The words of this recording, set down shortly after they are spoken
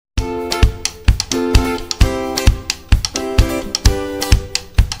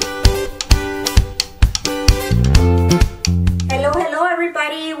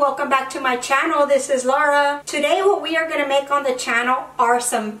welcome back to my channel. This is Laura. Today what we are going to make on the channel are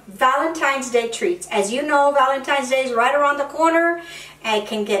some Valentine's Day treats. As you know, Valentine's Day is right around the corner and it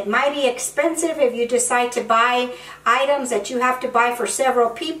can get mighty expensive if you decide to buy items that you have to buy for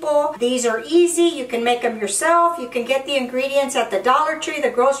several people. These are easy. You can make them yourself. You can get the ingredients at the Dollar Tree,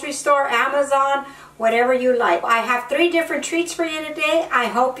 the grocery store, Amazon, whatever you like. I have 3 different treats for you today. I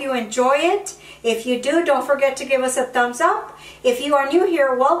hope you enjoy it. If you do, don't forget to give us a thumbs up. If you are new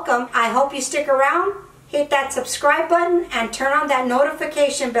here, welcome. I hope you stick around. Hit that subscribe button and turn on that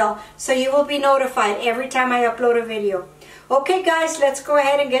notification bell so you will be notified every time I upload a video. Okay guys, let's go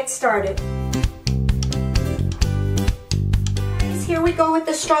ahead and get started. Here we go with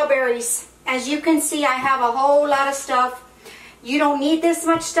the strawberries. As you can see, I have a whole lot of stuff. You don't need this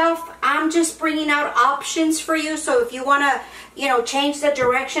much stuff. I'm just bringing out options for you. So if you want to, change the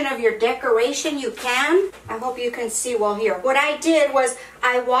direction of your decoration, you can. I hope you can see well here. What I did was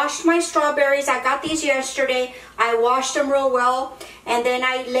I washed my strawberries. I got these yesterday. I washed them real well. And then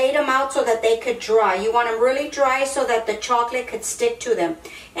I laid them out so that they could dry. You want them really dry so that the chocolate could stick to them.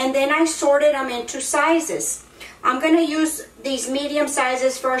 And then I sorted them into sizes. I'm going to use these medium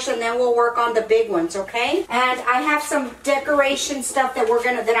sizes first and then we'll work on the big ones, okay? And I have some decoration stuff that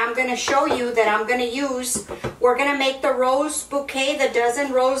I'm going to show you that I'm going to use. We're going to make the rose bouquet, the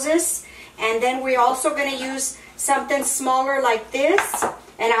dozen roses, and then we're also going to use something smaller like this,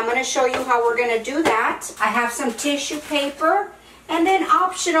 and I'm going to show you how we're going to do that. I have some tissue paper, and then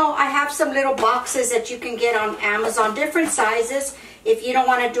optional, I have some little boxes that you can get on Amazon, different sizes. If you don't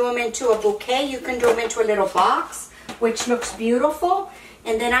want to do them into a bouquet, you can do them into a little box, which looks beautiful.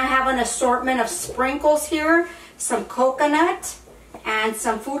 And then I have an assortment of sprinkles here, some coconut, and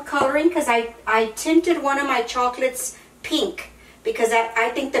some food coloring, because I tinted one of my chocolates pink, because I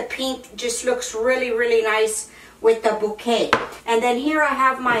think the pink just looks really, really nice with the bouquet. And then here I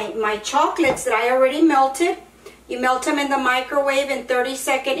have my chocolates that I already melted. You melt them in the microwave in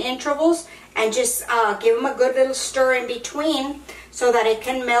 30-second intervals and just give them a good little stir in between so that it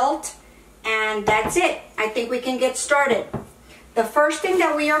can melt, and that's it. I think we can get started. The first thing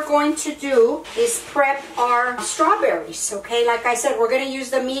that we are going to do is prep our strawberries, okay? Like I said, we're going to use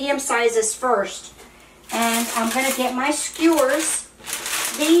the medium sizes first. And I'm going to get my skewers.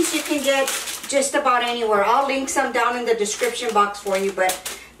 These you can get just about anywhere. I'll link some down in the description box for you,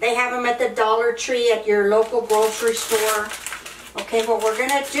 but they have them at the Dollar Tree, at your local grocery store. Okay, what we're going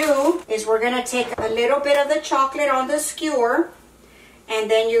to do is we're going to take a little bit of the chocolate on the skewer, and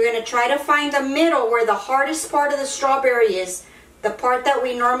then you're going to try to find the middle where the hardest part of the strawberry is, the part that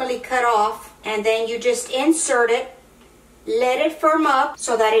we normally cut off, and then you just insert it, let it firm up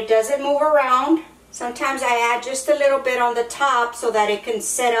so that it doesn't move around. Sometimes I add just a little bit on the top so that it can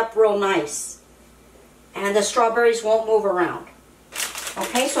set up real nice, and the strawberries won't move around.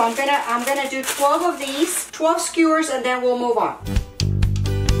 Okay, so I'm gonna do 12 of these, 12 skewers, and then we'll move on.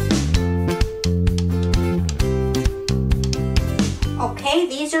 Okay,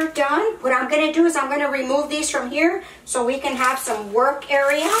 these are done. What I'm gonna do is I'm gonna remove these from here so we can have some work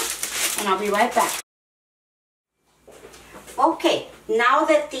area, and I'll be right back. Okay, now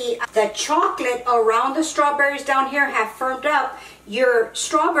that the chocolate around the strawberries down here have firmed up, your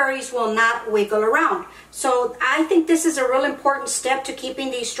strawberries will not wiggle around. So I think this is a real important step to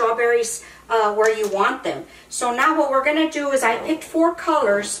keeping these strawberries where you want them. So now what we're going to do is I picked 4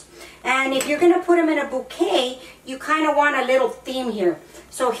 colors, and if you're going to put them in a bouquet, you kind of want a little theme here.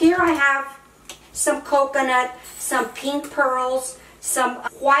 So here I have some coconut, some pink pearls, some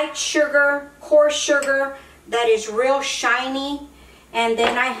white sugar, coarse sugar that is real shiny, and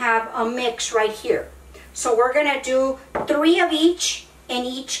then I have a mix right here. So we're going to do 3 of each in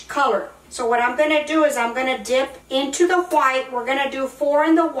each color. So what I'm going to do is I'm going to dip into the white. We're going to do 4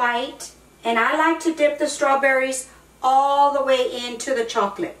 in the white. And I like to dip the strawberries all the way into the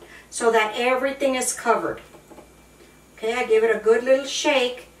chocolate so that everything is covered. Okay, I give it a good little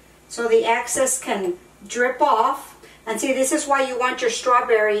shake so the excess can drip off. And see, this is why you want your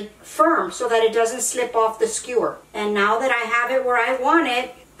strawberry firm so that it doesn't slip off the skewer. And now that I have it where I want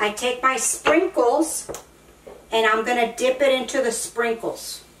it, I take my sprinkles and I'm going to dip it into the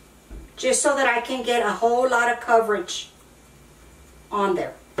sprinkles just so that I can get a whole lot of coverage on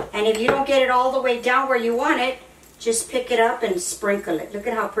there. And if you don't get it all the way down where you want it, just pick it up and sprinkle it. Look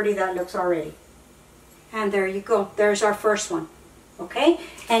at how pretty that looks already. And there you go. There's our first one. Okay?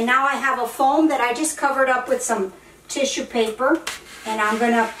 And now I have a foam that I just covered up with some tissue paper, and I'm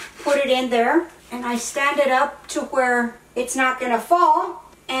going to put it in there, and I stand it up to where it's not going to fall.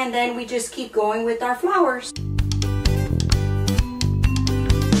 And then we just keep going with our flowers.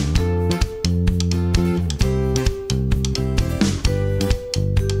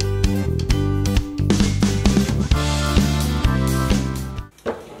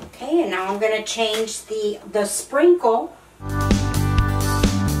 Okay, and now I'm going to change the sprinkle.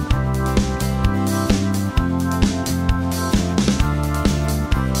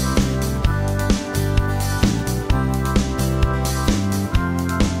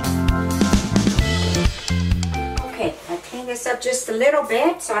 Okay, I cleaned this up just a little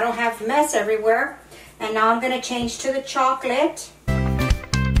bit so I don't have mess everywhere. And now I'm going to change to the chocolate.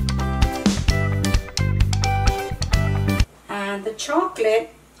 And the chocolate,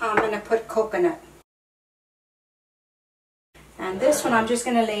 I'm going to put coconut. And this one I'm just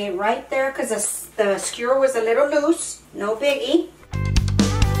going to lay it right there because the skewer was a little loose. No biggie.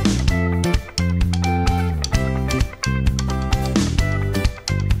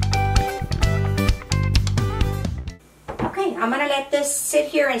 Okay, I'm going to let this sit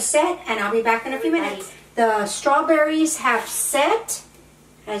here and set, and I'll be back in a few minutes. The strawberries have set,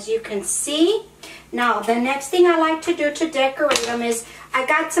 as you can see. Now, the next thing I like to do to decorate them is, I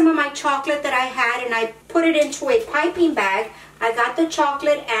got some of my chocolate that I had and I put it into a piping bag. I got the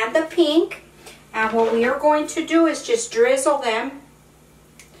chocolate and the pink. And what we are going to do is just drizzle them.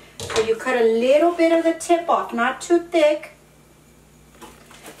 So you cut a little bit of the tip off, not too thick.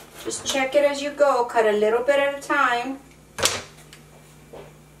 Just check it as you go, cut a little bit at a time.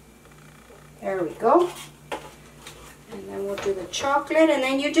 There we go. And then we'll do the chocolate, and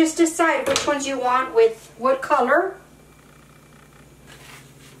then you just decide which ones you want with what color.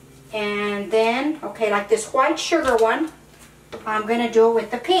 And then, okay, like this white sugar one, I'm going to do it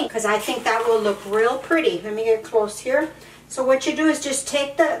with the pink because I think that will look real pretty. Let me get close here. So what you do is just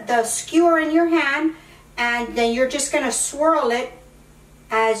take the skewer in your hand, and then you're just going to swirl it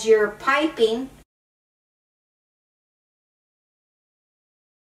as you're piping.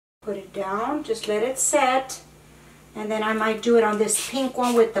 Put it down, just let it set. And then I might do it on this pink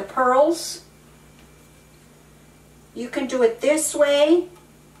one with the pearls. You can do it this way.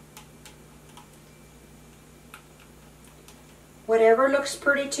 Whatever looks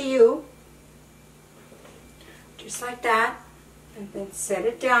pretty to you. Just like that. And then set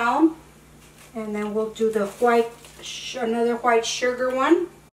it down. And then we'll do the white, another white sugar one.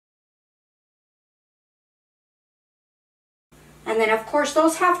 And then of course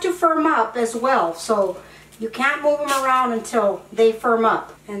those have to firm up as well. So you can't move them around until they firm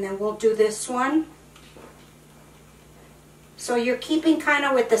up. And then we'll do this one. So you're keeping kind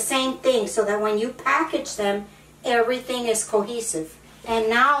of with the same thing so that when you package them, everything is cohesive. And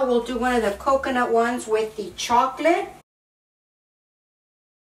now we'll do one of the coconut ones with the chocolate.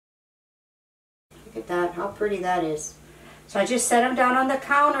 Look at that, how pretty that is. So I just set them down on the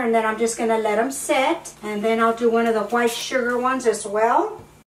counter, and then I'm just going to let them set. And then I'll do one of the white sugar ones as well.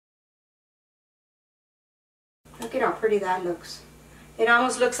 Look at how pretty that looks. It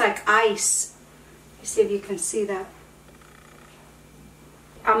almost looks like ice. Let's see if you can see that.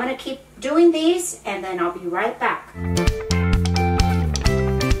 I'm going to keep doing these, and then I'll be right back.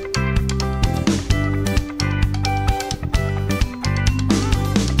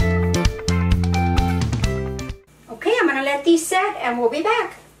 Okay, I'm going to let these set, and we'll be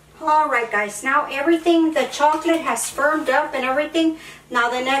back. Alright guys, now everything, the chocolate has firmed up and everything. Now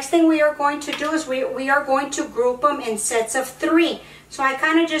the next thing we are going to do is we are going to group them in sets of 3. So I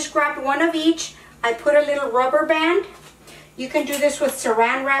kind of just grabbed one of each. I put a little rubber band. You can do this with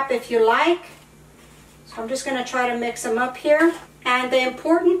saran wrap if you like. So I'm just going to try to mix them up here. And the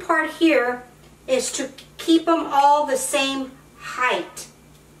important part here is to keep them all the same height.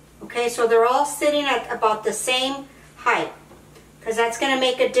 Okay, so they're all sitting at about the same height, because that's going to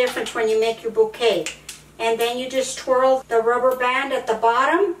make a difference when you make your bouquet. And then you just twirl the rubber band at the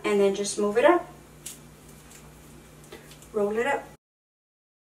bottom and then just move it up. Roll it up.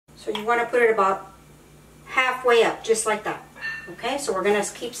 So you want to put it about halfway up, just like that. Okay, so we're going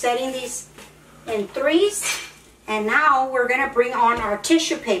to keep setting these in 3s. And now we're going to bring on our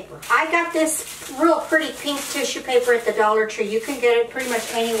tissue paper. I got this real pretty pink tissue paper at the Dollar Tree. You can get it pretty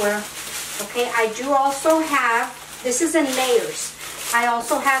much anywhere. Okay, I do also have, this is in layers. I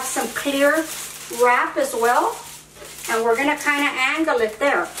also have some clear wrap as well. And we're going to kind of angle it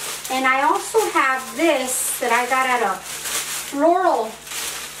there. And I also have this that I got at a floral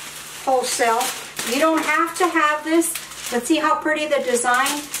wholesale. You don't have to have this. Let's see how pretty the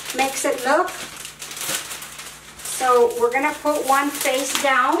design makes it look. So we're going to put one face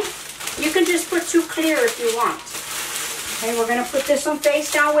down. You can just put 2 clear if you want. Okay, we're going to put this one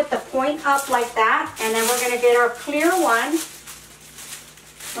face down with the point up like that. And then we're going to get our clear one.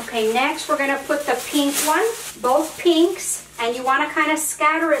 Okay, next we're going to put the pink one, both pinks. And you want to kind of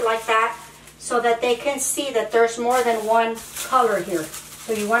scatter it like that so that they can see that there's more than one color here.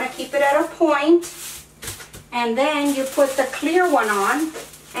 So you want to keep it at a point. And then you put the clear one on.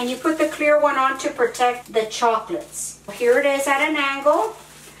 and you put the clear one on to protect the chocolates. Here it is at an angle.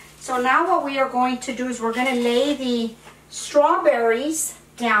 So now what we are going to do is we're going to lay the strawberries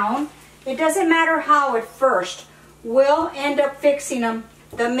down. It doesn't matter how at first. We'll end up fixing them.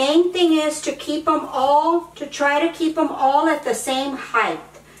 The main thing is to keep them all, to try to keep them all at the same height.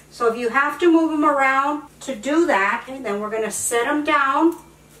 So if you have to move them around to do that, and then we're going to set them down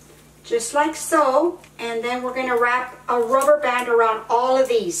just like so, and then we're going to wrap a rubber band around all of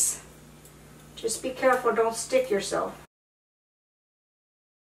these. Just be careful, don't stick yourself.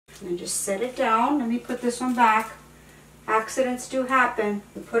 And just set it down. Let me put this one back. Accidents do happen.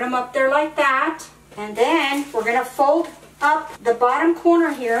 We put them up there like that, and then we're going to fold up the bottom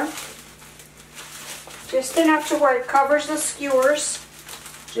corner here just enough to where it covers the skewers,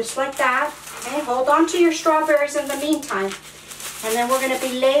 just like that. Okay, hold on to your strawberries in the meantime, and then we're going to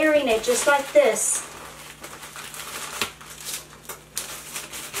be layering it just like this.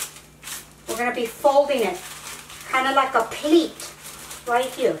 We're going to be folding it kind of like a pleat right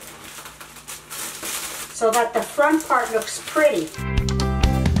here, so that the front part looks pretty.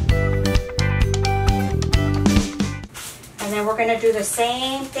 And then we're going to do the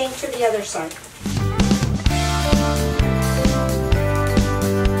same thing to the other side.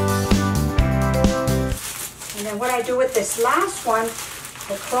 And then what I do with this last one,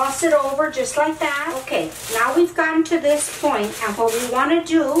 I cross it over just like that. Okay, now we've gotten to this point, and what we want to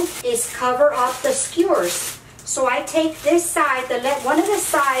do is cover up the skewers. So I take this side, one of the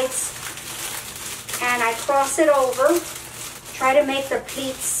sides, and I cross it over. Try to make the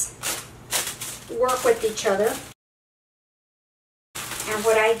pleats work with each other. And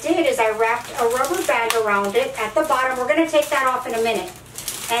what I did is I wrapped a rubber band around it at the bottom. We're going to take that off in a minute.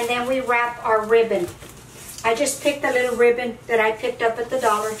 And then we wrap our ribbon. I just picked a little ribbon that I picked up at the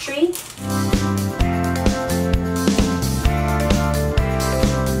Dollar Tree.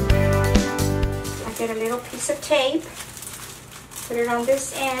 I get a little piece of tape, put it on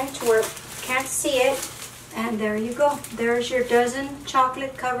this end to where you can't see it, and there you go. There's your dozen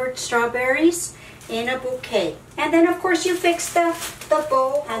chocolate covered strawberries in a bouquet. And then of course you fix the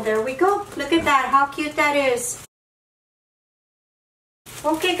bow, and there we go. Look at that, how cute that is.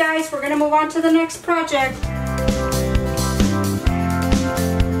 Okay guys, we're gonna move on to the next project.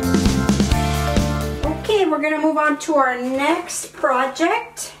 Okay, we're gonna move on to our next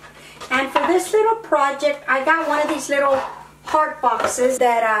project. And for this little project, I got one of these little heart boxes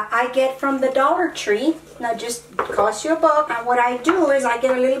that I get from the Dollar Tree. Now just costs you $1. And what I do is I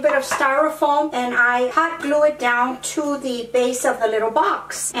get a little bit of styrofoam and I hot glue it down to the base of the little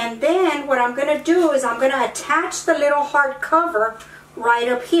box. And then what I'm gonna do is I'm gonna attach the little heart cover right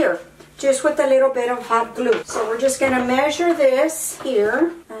up here, just with a little bit of hot glue. So we're just gonna measure this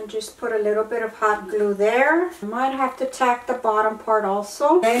here and just put a little bit of hot glue there. I might have to tack the bottom part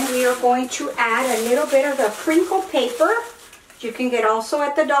also. Then we are going to add a little bit of the crinkle paper. You can get also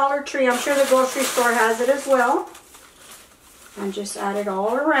at the Dollar Tree. I'm sure the grocery store has it as well. And just add it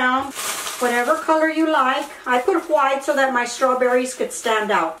all around. Whatever color you like. I put white so that my strawberries could stand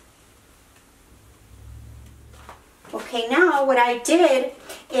out. Okay, now what I did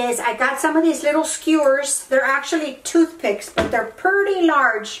is I got some of these little skewers. They're actually toothpicks, but they're pretty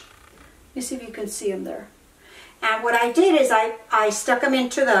large. Let me see if you can see them there. And what I did is I stuck them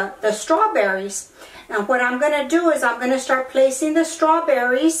into the strawberries. And what I'm going to do is I'm going to start placing the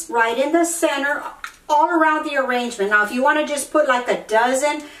strawberries right in the center, all around the arrangement. Now, if you want to just put like a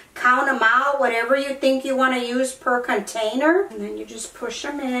dozen, count them out, whatever you think you want to use per container. And then you just push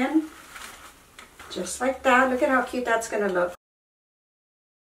them in. Just like that. Look at how cute that's going to look.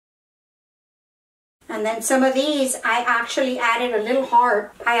 And then some of these, I actually added a little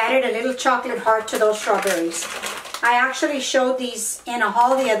heart. I added a little chocolate heart to those strawberries. I actually showed these in a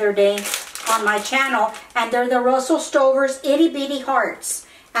haul the other day on my channel, and they're the Russell Stover's itty bitty hearts.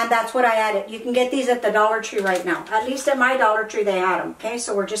 And that's what I added. You can get these at the Dollar Tree right now. At least at my Dollar Tree they had them. Okay,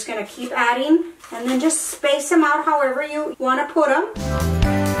 so we're just going to keep adding, and then just space them out however you want to put them.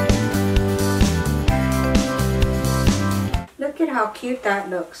 Look at how cute that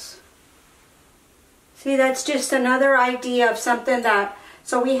looks. See, that's just another idea of something that,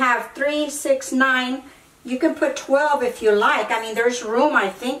 so we have 3, 6, 9. You can put 12 if you like. I mean, there's room, I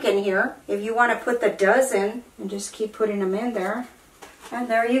think, in here. If you want to put the dozen, and just keep putting them in there. And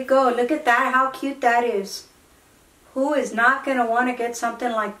there you go. Look at that, how cute that is. Who is not going to want to get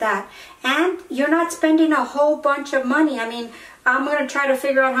something like that? And you're not spending a whole bunch of money. I mean, I'm going to try to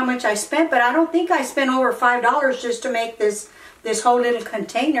figure out how much I spent, but I don't think I spent over $5 just to make this whole little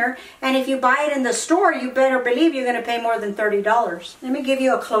container. And if you buy it in the store, you better believe you're going to pay more than $30. Let me give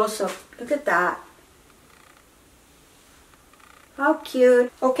you a close-up. Look at that. How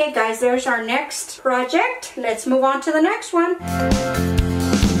cute. Okay guys, there's our next project. Let's move on to the next one.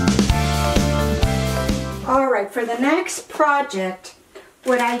 Alright, for the next project,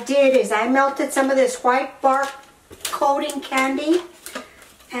 what I did is I melted some of this white bark coating candy,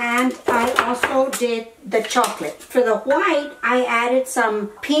 and I also did the chocolate. For the white, I added some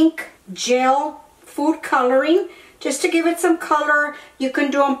pink gel food coloring just to give it some color. You can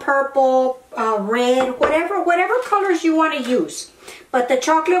do them purple, red, whatever colors you want to use. But the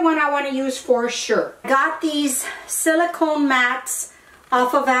chocolate one I want to use for sure. Got these silicone mats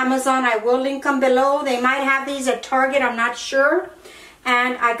off of Amazon. I will link them below. They might have these at Target, I'm not sure.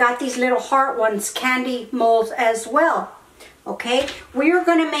 And I got these little heart ones, candy molds as well. Okay, we are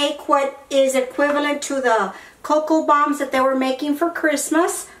going to make what is equivalent to the Coco bombs that they were making for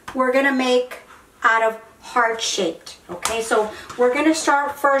Christmas. We're going to make out of heart-shaped. Okay, so we're going to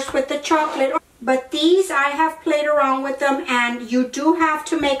start first with the chocolate. But these, I have played around with them, and you do have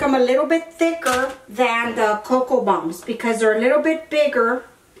to make them a little bit thicker than the Coco bombs because they're a little bit bigger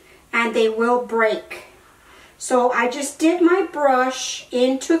and they will break. So I just dip my brush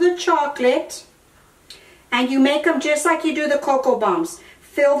into the chocolate, and you make them just like you do the Coco bombs.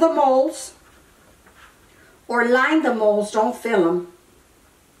 Fill the molds, or line the molds, don't fill them.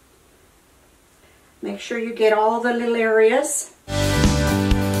 Make sure you get all the little areas.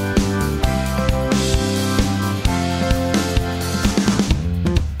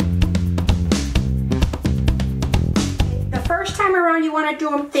 The first time around you want to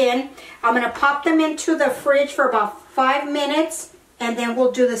do them thin. I'm going to pop them into the fridge for about 5 minutes, and then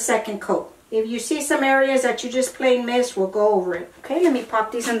we'll do the second coat. If you see some areas that you just plain missed, we'll go over it. Okay, let me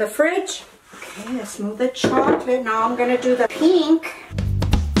pop these in the fridge. Okay, let's move the chocolate. Now I'm going to do the pink.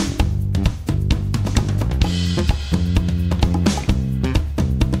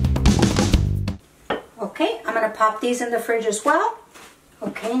 Okay, I'm going to pop these in the fridge as well.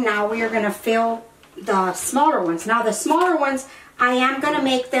 Okay, now we are going to fill the smaller ones. Now the smaller ones, I am going to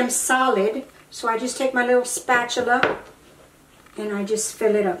make them solid. So I just take my little spatula and I just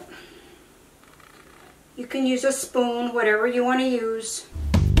fill it up. You can use a spoon, whatever you want to use.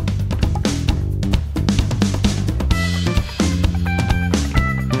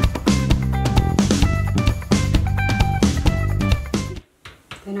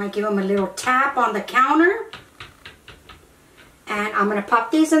 Then I give them a little tap on the counter. And I'm going to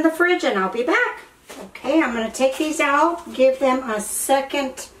pop these in the fridge and I'll be back. Okay, I'm going to take these out, give them a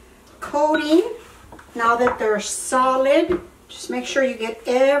second coating. Now that they're solid, just make sure you get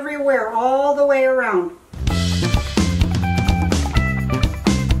everywhere, all the way around.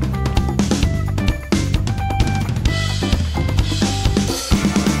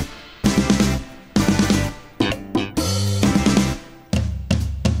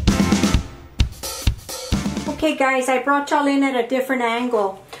 Okay guys, I brought y'all in at a different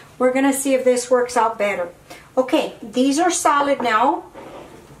angle. We're going to see if this works out better. Okay, these are solid now.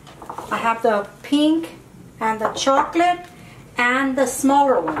 I have the pink and the chocolate and the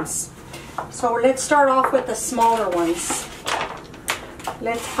smaller ones. So let's start off with the smaller ones.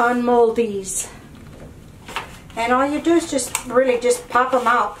 Let's unmold these. And all you do is just really just pop them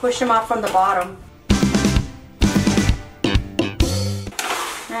out, push them out from the bottom.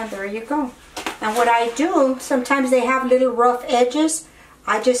 And there you go. And what I do, sometimes they have little rough edges.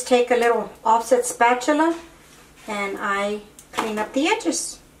 I just take a little offset spatula and I clean up the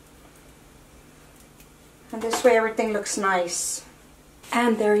edges. And this way everything looks nice.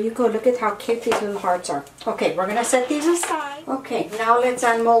 And there you go. Look at how cute these little hearts are. Okay, we're going to set these aside. Okay, now let's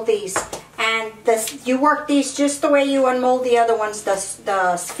unmold these. And this, you work these just the way you unmold the other ones,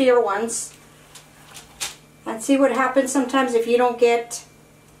 the sphere ones. And see what happens sometimes if you don't get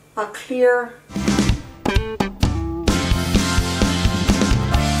a clear...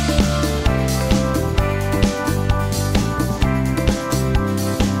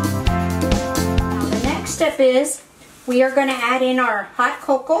 Step is we are going to add in our hot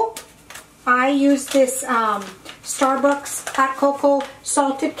cocoa. I use this Starbucks hot cocoa,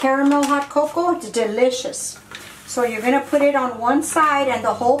 salted caramel hot cocoa. It's delicious. So you're going to put it on one side, and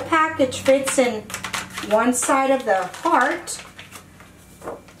the whole package fits in one side of the heart.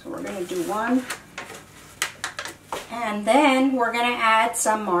 So we're going to do one, and then we're going to add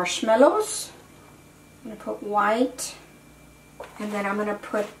some marshmallows. I'm going to put white, and then I'm going to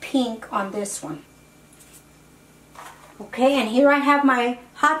put pink on this one. Okay, and here I have my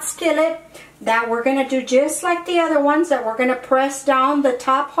hot skillet that we're going to do just like the other ones, that we're going to press down the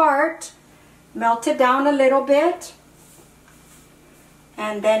top heart, melt it down a little bit,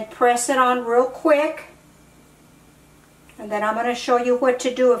 and then press it on real quick. And then I'm going to show you what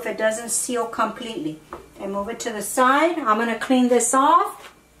to do if it doesn't seal completely. And move it to the side. I'm going to clean this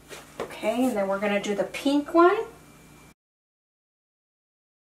off. Okay, and then we're going to do the pink one.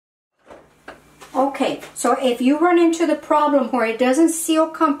 Okay, so if you run into the problem where it doesn't seal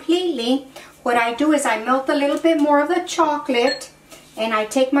completely, what I do is I melt a little bit more of the chocolate, and I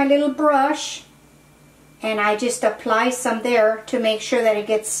take my little brush and I just apply some there to make sure that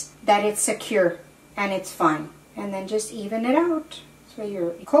it's secure and it's fine. And then just even it out so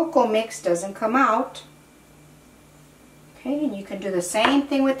your cocoa mix doesn't come out. Okay, and you can do the same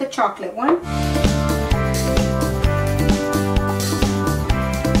thing with the chocolate one.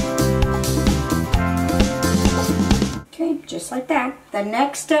 Okay, just like that. The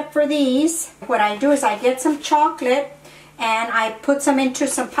next step for these, what I do is I get some chocolate and I put some into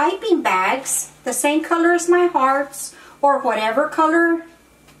some piping bags, the same color as my hearts or whatever color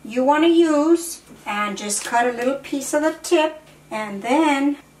you want to use, and just cut a little piece of the tip, and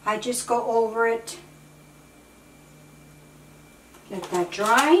then I just go over it. Let that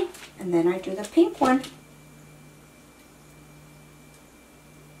dry, and then I do the pink one.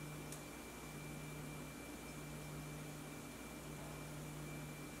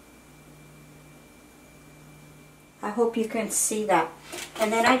 I hope you can see that.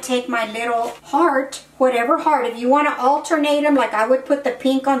 And then I take my little heart, whatever heart. If you want to alternate them, like I would put the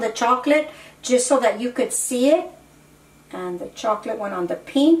pink on the chocolate just so that you could see it. And the chocolate one on the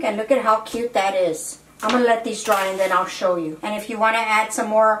pink. And look at how cute that is. I'm going to let these dry and then I'll show you. And if you want to add some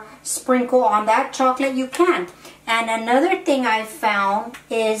more sprinkle on that chocolate, you can. And another thing I found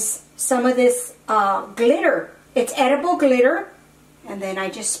is some of this glitter. It's edible glitter. And then I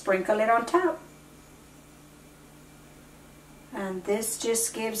just sprinkle it on top. And this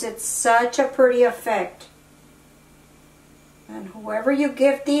just gives it such a pretty effect. And whoever you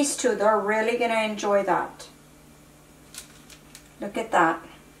give these to, they're really going to enjoy that. Look at that.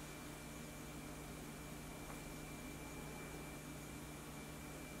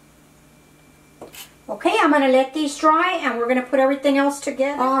 Okay, I'm going to let these dry and we're going to put everything else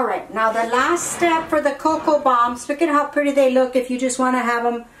together. Alright, now the last step for the cocoa bombs. Look at how pretty they look if you just want to have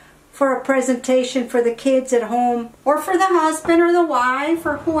them for a presentation for the kids at home or for the husband or the wife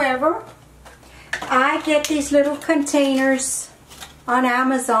or whoever. I get these little containers on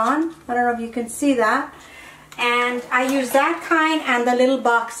Amazon. I don't know if you can see that. And I use that kind and the little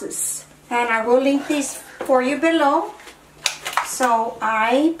boxes. And I will link these for you below. So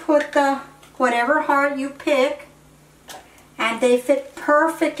I put the whatever heart you pick, and they fit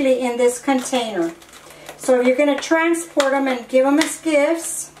perfectly in this container. So if you're going to transport them and give them as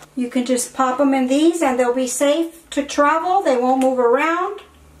gifts, you can just pop them in these and they'll be safe to travel. They won't move around.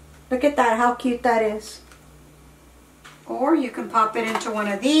 Look at that, how cute that is. Or you can pop it into one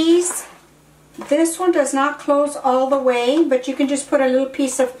of these. This one does not close all the way, but you can just put a little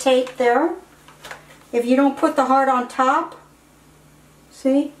piece of tape there. If you don't put the heart on top,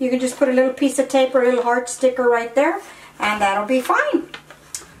 see, you can just put a little piece of tape or a little heart sticker right there, and that'll be fine.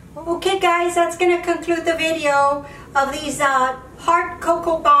 Okay guys, that's going to conclude the video of these heart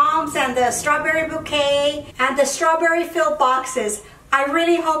cocoa bombs and the strawberry bouquet and the strawberry filled boxes. I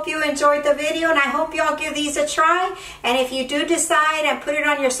really hope you enjoyed the video, and I hope you all give these a try. And if you do decide and put it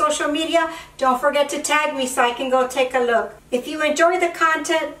on your social media, don't forget to tag me so I can go take a look. If you enjoy the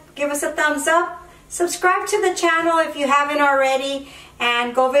content, give us a thumbs up. Subscribe to the channel if you haven't already.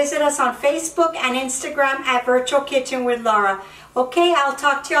 And go visit us on Facebook and Instagram at Virtual Kitchen with Laura. Okay, I'll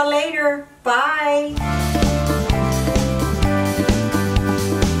talk to y'all later. Bye.